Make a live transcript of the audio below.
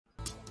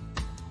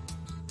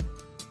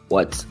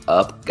What's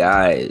up,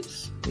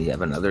 guys? We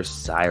have another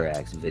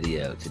Cyraxx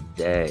video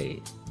today.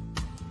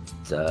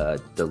 It's a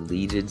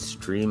deleted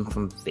stream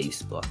from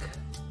Facebook.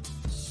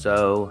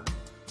 So,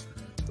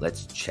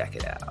 let's check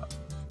it out.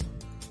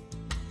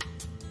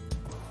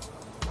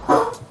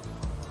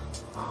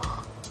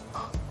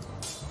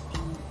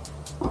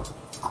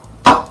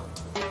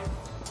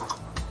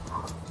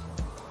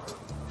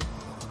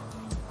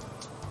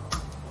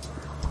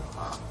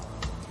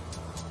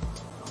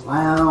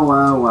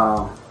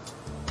 Well.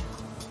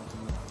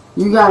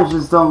 You guys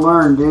just don't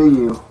learn, do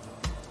you?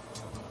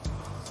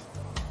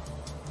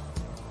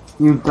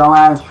 You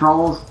dumbass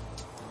trolls.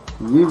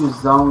 You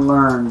just don't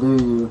learn,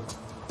 do you?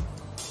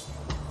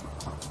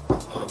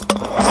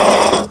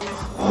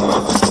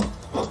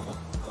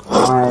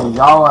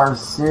 Y'all are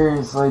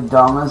seriously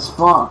dumb as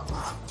fuck.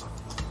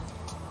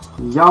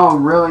 Y'all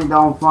really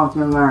don't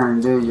fucking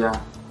learn, do ya?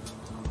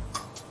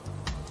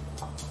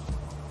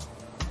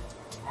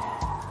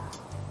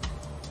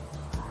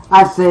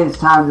 I say it's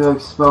time to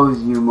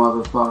expose you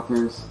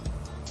motherfuckers.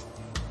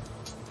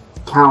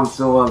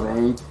 Council of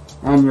 8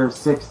 and your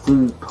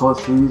 16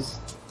 pussies.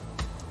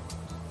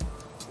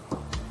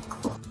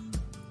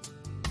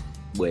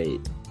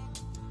 Wait,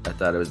 I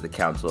thought it was the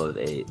Council of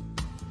 8.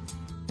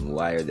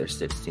 Why are there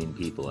 16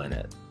 people in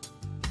it?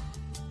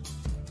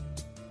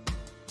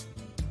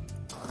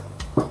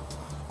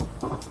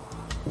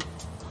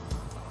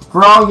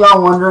 For all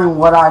y'all wondering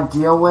what I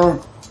deal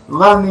with,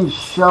 let me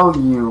show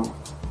you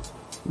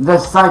the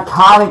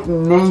psychotic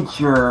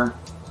nature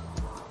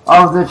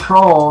of the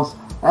trolls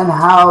and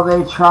how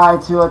they try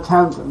to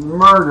attempt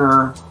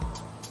murder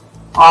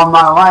on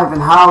my life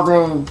and how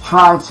they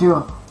try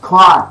to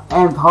plot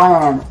and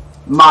plan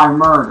my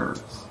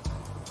murders.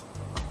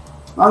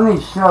 Let me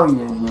show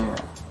you here.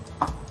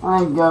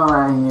 Let me go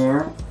right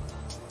here.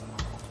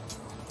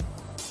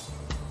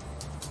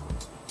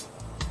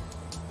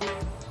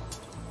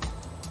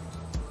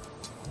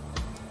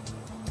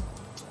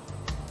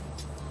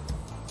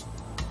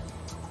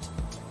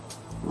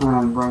 I'm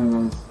gonna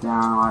bring this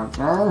down like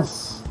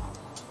this.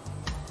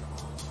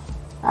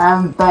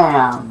 And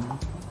bam!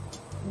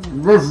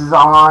 This is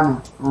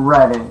on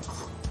Reddit.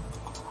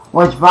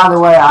 Which, by the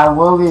way, I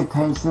will be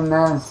pasting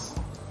this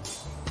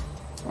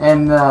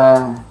in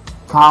the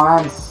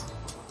comments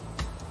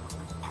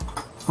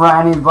for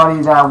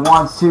anybody that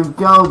wants to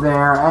go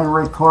there and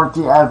report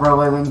the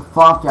ever-living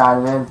fuck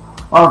out of it.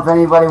 Or if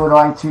anybody would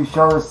like to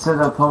show this to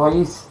the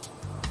police.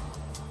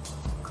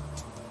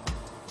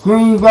 Here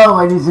you go,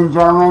 ladies and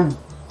gentlemen.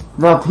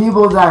 The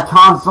people that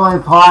constantly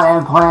plot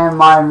and plan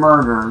my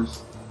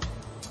murders.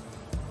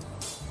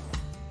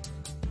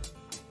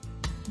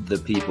 The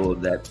people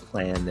that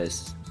plan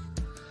this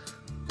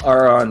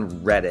are on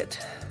Reddit.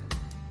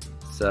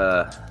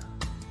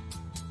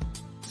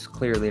 It's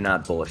clearly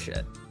not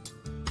bullshit.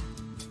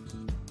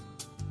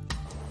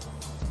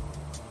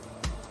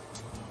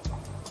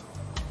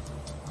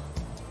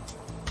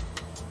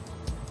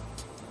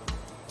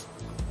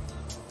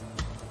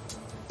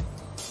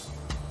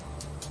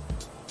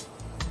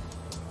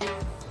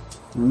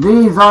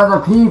 These are the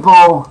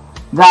people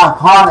that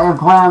plot and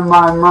plan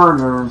my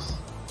murders.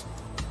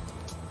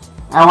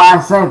 And when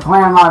I say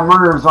plan my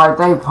murders, like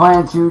they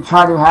plan to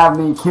try to have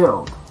me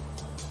killed.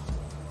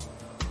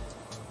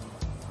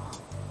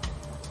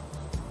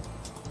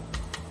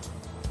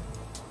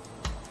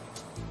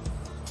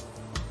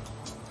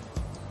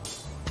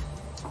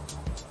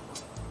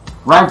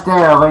 Right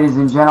there, ladies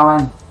and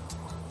gentlemen.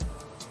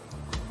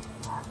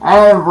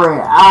 Every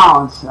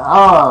ounce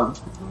of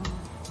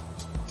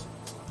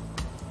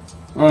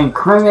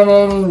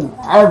incriminating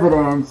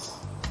evidence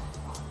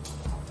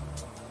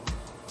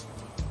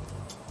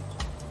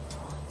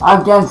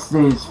against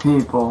these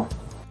people.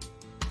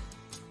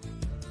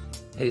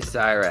 Hey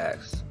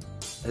Cyraxx,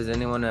 has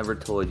anyone ever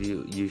told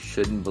you you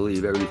shouldn't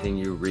believe everything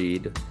you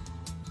read?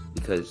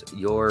 Because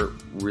you're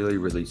really,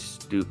 really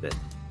stupid.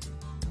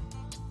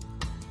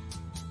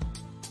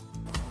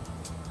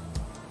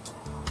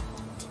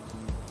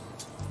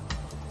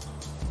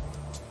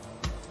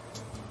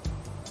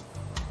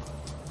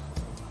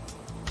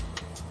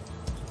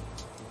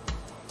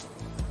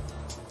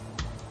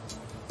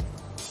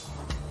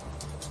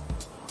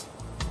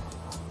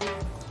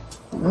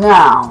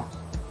 Now,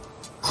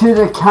 to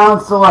the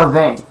Council of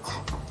 8.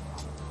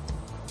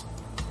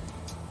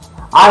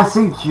 I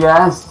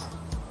suggest,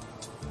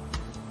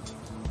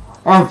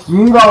 if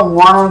you don't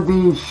want to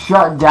be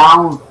shut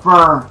down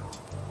for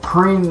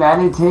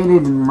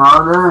premeditated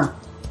murder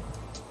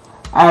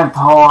and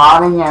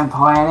plotting and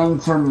planning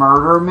to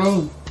murder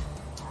me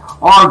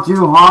or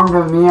do harm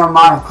to me and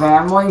my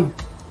family,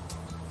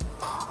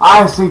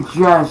 I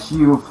suggest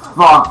you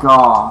fuck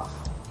off.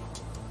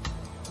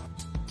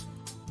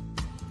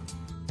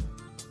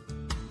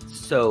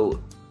 So,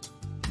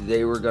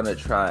 they were gonna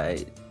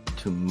try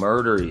to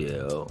murder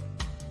you,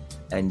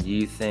 and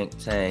you think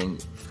saying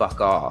fuck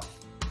off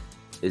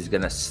is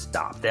gonna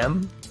stop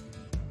them?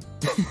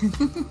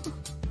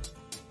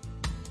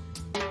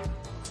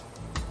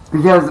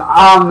 Because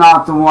I'm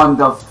not the one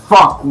to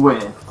fuck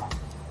with.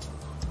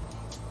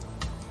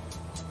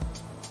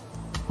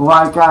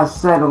 like I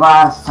said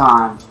last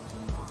time,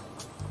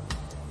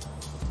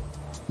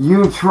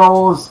 you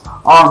trolls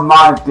are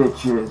my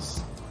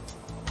bitches.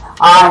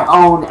 I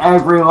own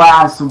every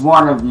last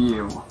one of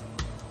you.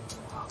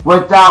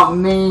 Without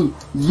me,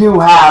 you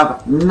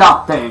have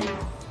nothing.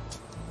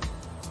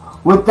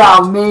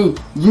 Without me,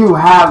 you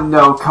have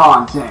no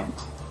content.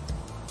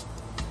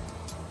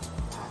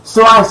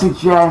 So I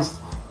suggest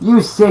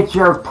you sit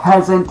your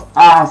peasant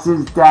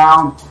asses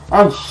down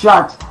and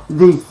shut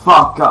the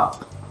fuck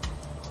up.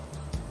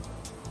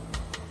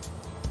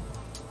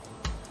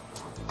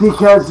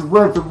 Because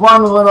with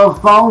one little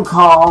phone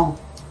call,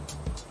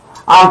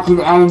 I can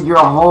end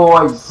your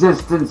whole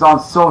existence on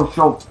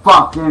social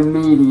fucking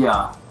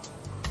media.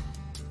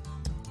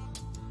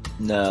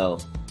 No,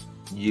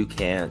 you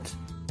can't.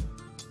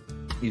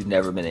 You've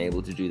never been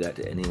able to do that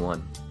to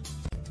anyone.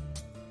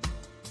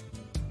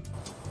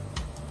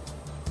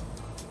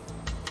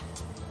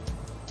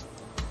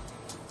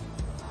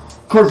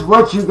 Because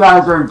what you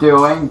guys are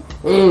doing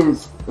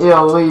is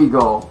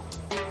illegal.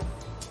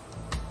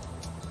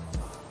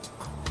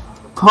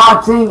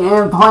 Plotting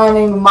and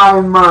planning my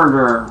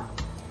murder.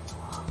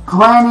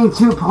 Planning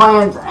to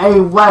plant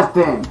a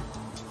weapon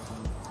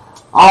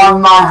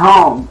on my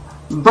home.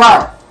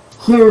 But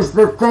here's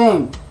the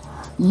thing.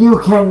 You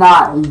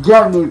cannot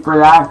get me for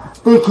that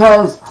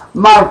because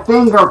my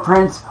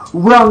fingerprints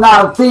will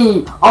not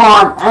be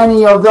on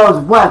any of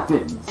those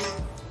weapons.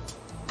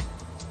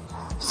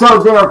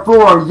 So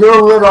therefore,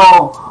 your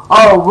little,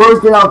 oh,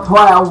 we're gonna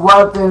plant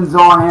weapons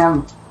on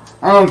him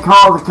and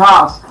call the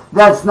cops,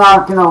 that's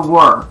not gonna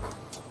work.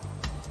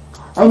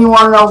 And you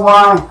wanna know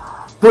why?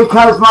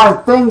 Because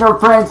my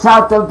fingerprints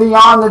have to be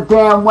on the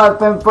damn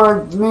weapon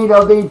for me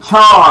to be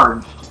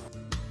charged.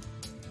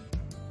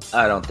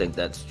 I don't think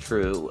that's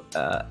true,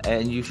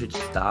 and you should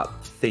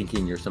stop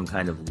thinking you're some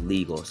kind of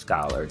legal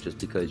scholar just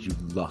because you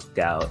lucked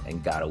out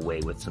and got away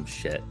with some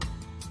shit.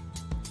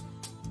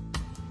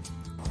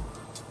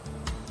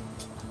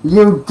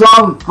 You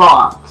dumb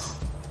fucks.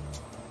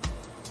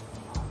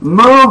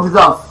 Move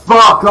the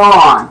fuck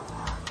on.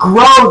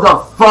 Grow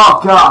the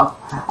fuck up.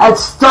 And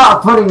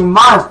stop putting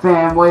my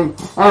family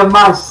and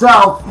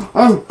myself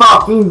in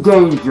fucking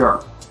danger.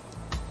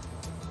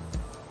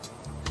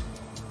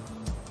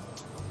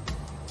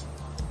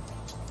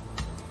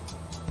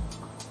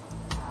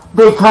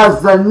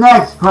 Because the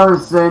next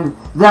person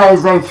that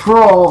is a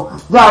troll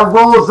that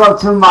rolls up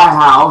to my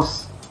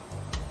house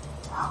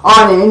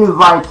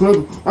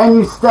uninvited and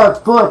you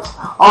step foot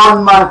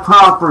on my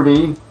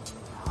property,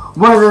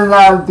 whether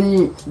that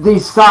be the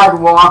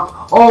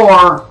sidewalk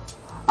or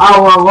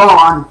our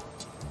lawn.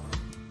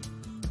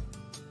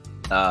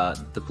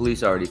 The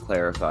police already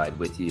clarified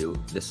with you,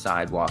 the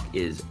sidewalk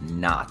is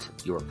not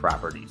your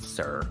property,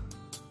 sir.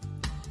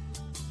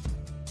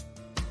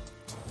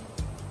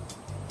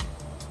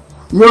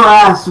 Your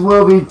ass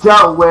will be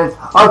dealt with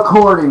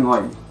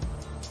accordingly.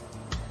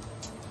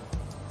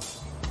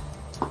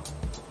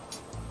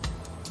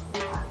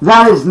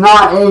 That is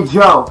not a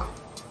joke.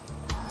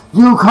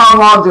 You come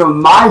onto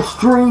my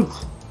street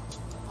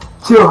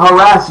to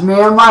harass me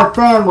and my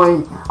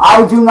family.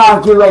 I do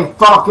not give a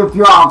fuck if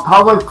you're on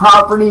public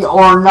property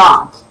or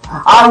not.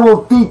 I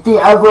will beat the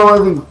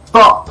ever-living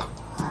fuck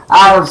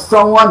out of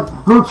someone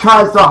who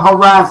tries to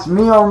harass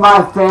me or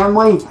my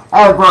family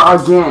ever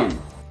again.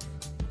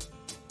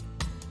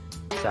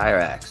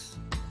 Cyraxx,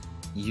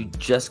 you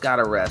just got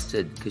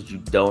arrested because you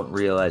don't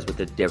realize what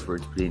the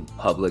difference between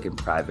public and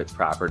private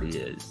property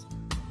is.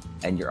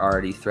 And you're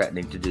already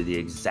threatening to do the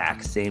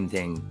exact same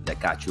thing that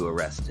got you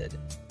arrested.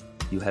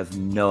 You have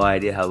no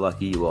idea how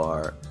lucky you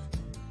are.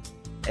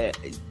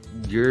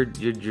 You're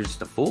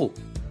just a fool.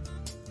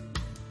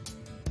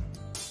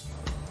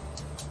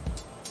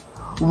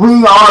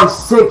 We are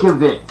sick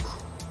of it.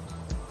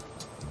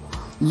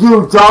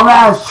 You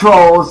dumbass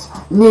trolls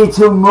need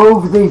to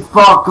move the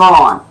fuck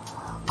on.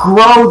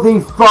 Grow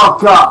the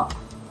fuck up.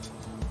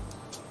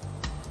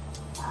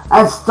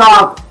 And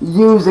stop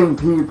using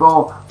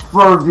people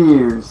for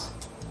views.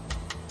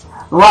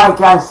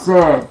 Like I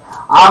said,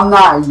 I'm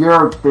not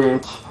your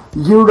bitch.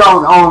 You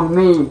don't own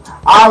me.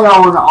 I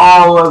own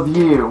all of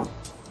you.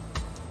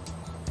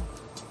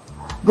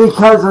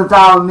 Because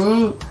without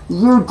me,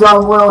 you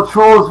dumb little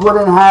trolls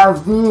wouldn't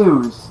have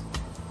views.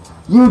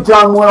 You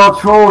dumb little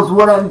trolls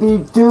wouldn't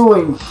be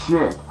doing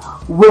shit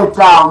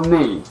without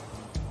me.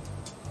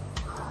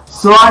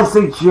 So I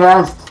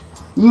suggest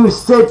you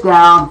sit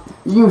down,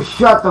 you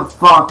shut the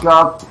fuck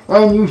up,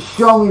 and you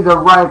show me the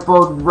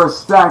rightful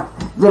respect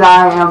that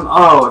I am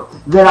owed,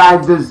 that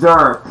I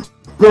deserve,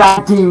 that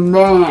I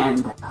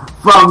demand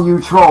from you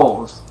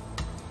trolls.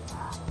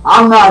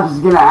 I'm not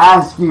just gonna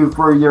ask you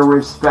for your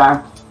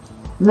respect.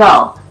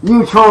 No,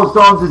 you trolls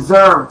don't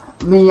deserve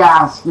me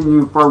asking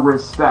you for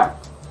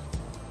respect.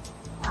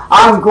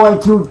 I'm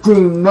going to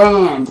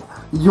demand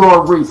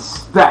your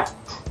respect.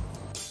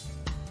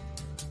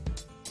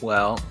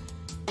 Well,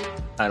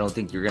 I don't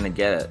think you're gonna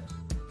get it.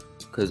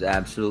 Because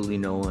absolutely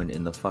no one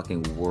in the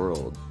fucking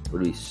world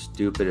would be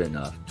stupid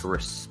enough to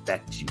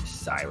respect you,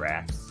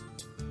 Cyraxx.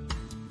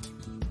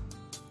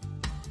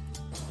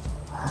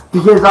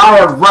 because I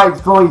have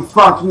rightfully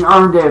fucking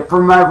earned it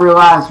from every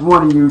last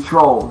one of you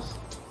trolls.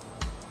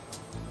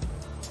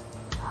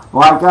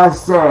 Like I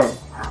said,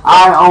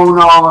 I own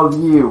all of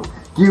you.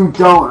 You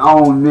don't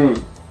own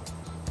me.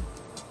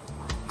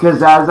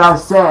 Because as I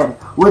said,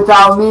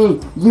 without me,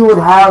 you would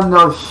have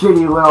no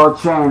shitty little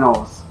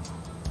channels.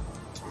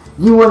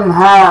 You wouldn't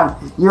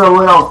have your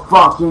little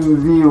fucking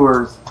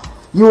viewers.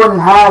 You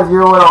wouldn't have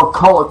your little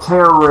cult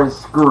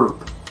terrorist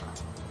group.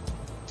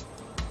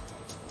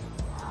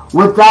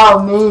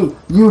 Without me,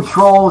 you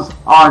trolls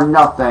are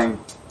nothing.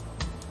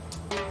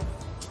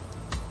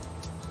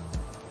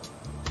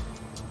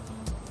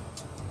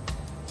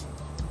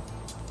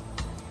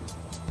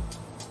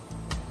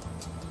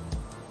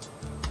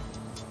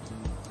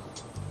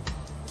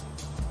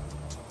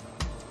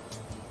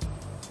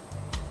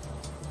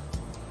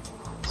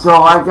 So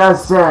like I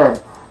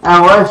said,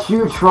 unless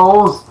you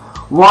trolls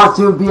want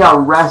to be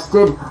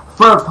arrested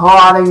for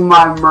plotting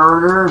my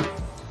murder,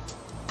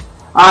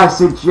 I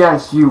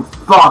suggest you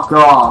fuck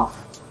off.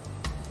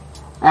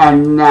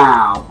 And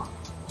now.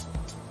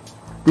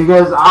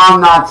 Because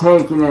I'm not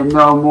taking it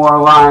no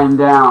more lying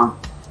down.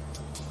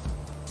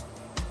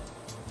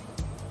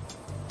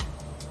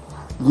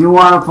 You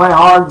wanna play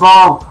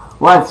hardball?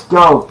 Let's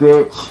go,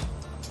 bitch.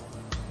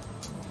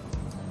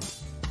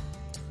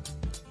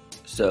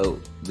 So,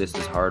 this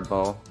is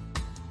hardball.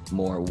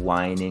 More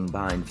whining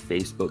behind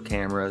Facebook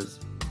cameras.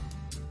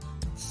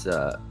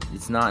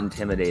 It's not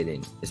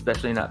intimidating,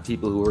 especially not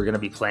people who are going to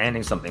be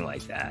planning something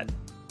like that.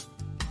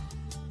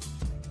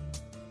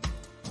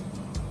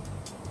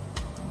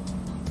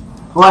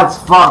 Let's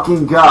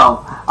fucking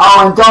go.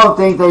 Oh, and don't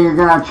think that you're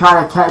going to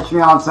try to catch me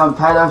on some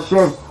pedo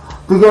shit,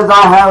 because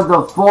I have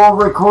the full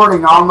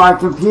recording on my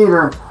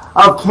computer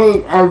of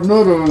Kate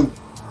admitting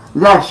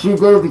that she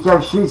did it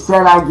because she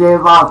said I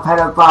gave off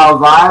pedophile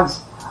vibes,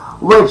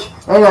 which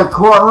in a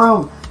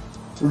courtroom,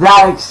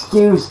 that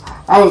excuse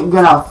ain't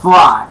gonna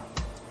fly.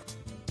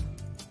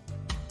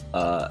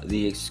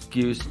 The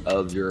excuse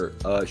of your,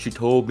 she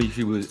told me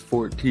she was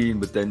 14,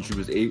 but then she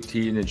was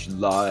 18 and she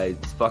lied.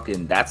 It's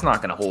fucking, that's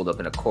not gonna hold up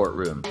in a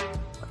courtroom.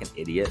 Fucking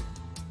idiot.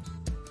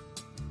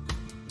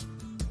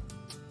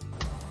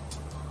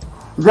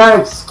 That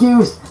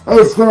excuse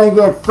is gonna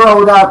get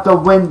thrown out the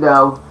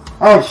window,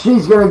 and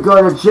she's gonna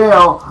go to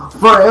jail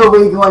for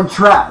illegal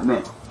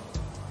entrapment.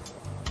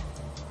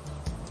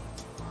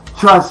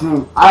 Trust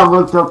me, I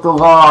looked up the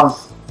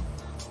laws.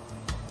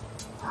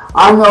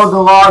 I know the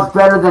laws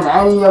better than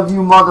any of you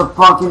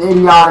motherfucking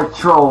idiotic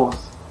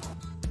trolls.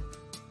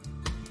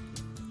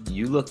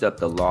 You looked up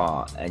the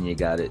law and you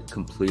got it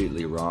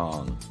completely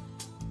wrong.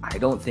 I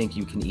don't think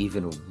you can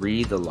even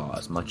read the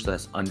laws, much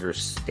less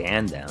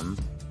understand them.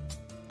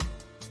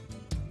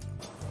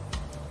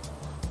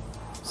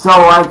 So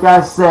like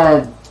I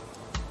said,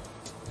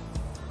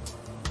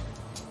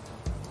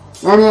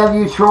 any of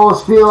you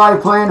trolls feel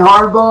like playing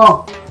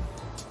hardball?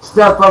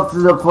 Step up to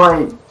the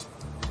plate.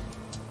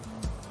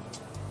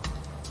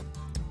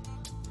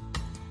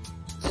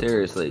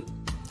 Seriously,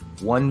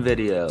 one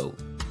video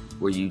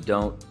where you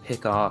don't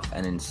pick off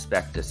and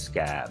inspect a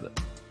scab.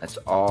 That's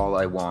all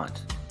I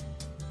want.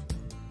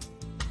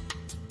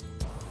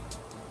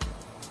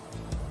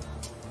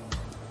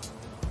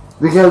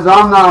 Because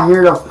I'm not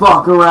here to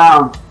fuck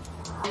around.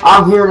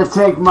 I'm here to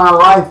take my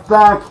life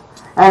back,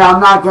 and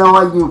I'm not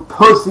gonna let you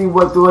pussy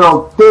with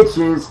little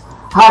bitches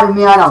hiding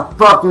me on a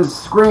fucking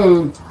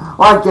screen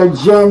like a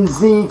Gen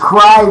Z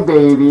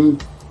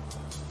crybaby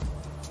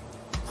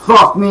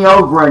fuck me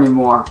over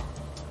anymore.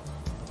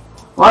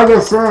 Like I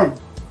said,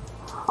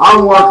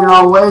 I'm working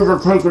on ways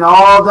of taking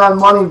all that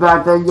money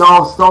back that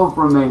y'all stole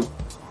from me.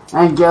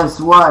 And guess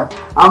what?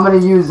 I'm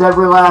gonna use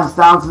every last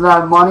ounce of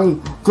that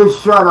money to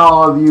shut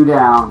all of you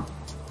down.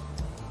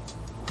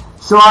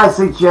 So I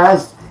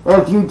suggest,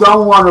 if you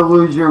don't want to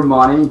lose your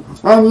money,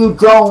 and you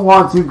don't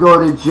want to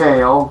go to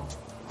jail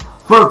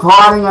for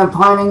plotting and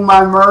planning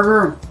my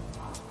murder,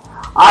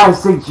 I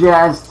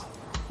suggest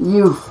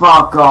you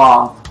fuck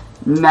off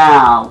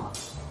now.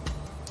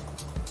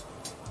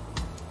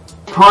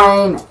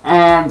 Plain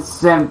and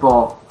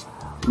simple.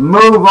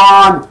 Move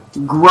on,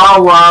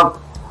 grow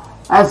up,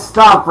 and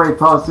stop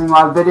reposting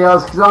my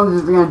videos, because I'm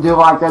just going to do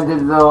like I did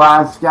to the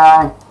last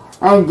guy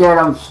and get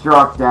him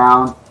struck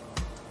down.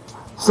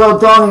 So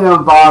don't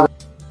even bother.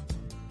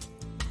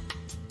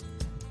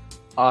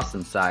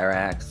 Awesome,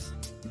 Cyraxx.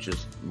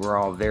 Just, we're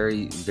all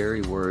very,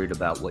 very worried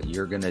about what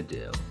you're gonna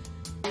do.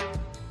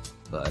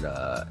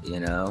 But, you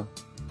know,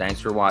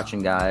 thanks for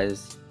watching,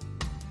 guys.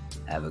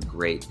 Have a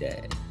great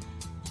day.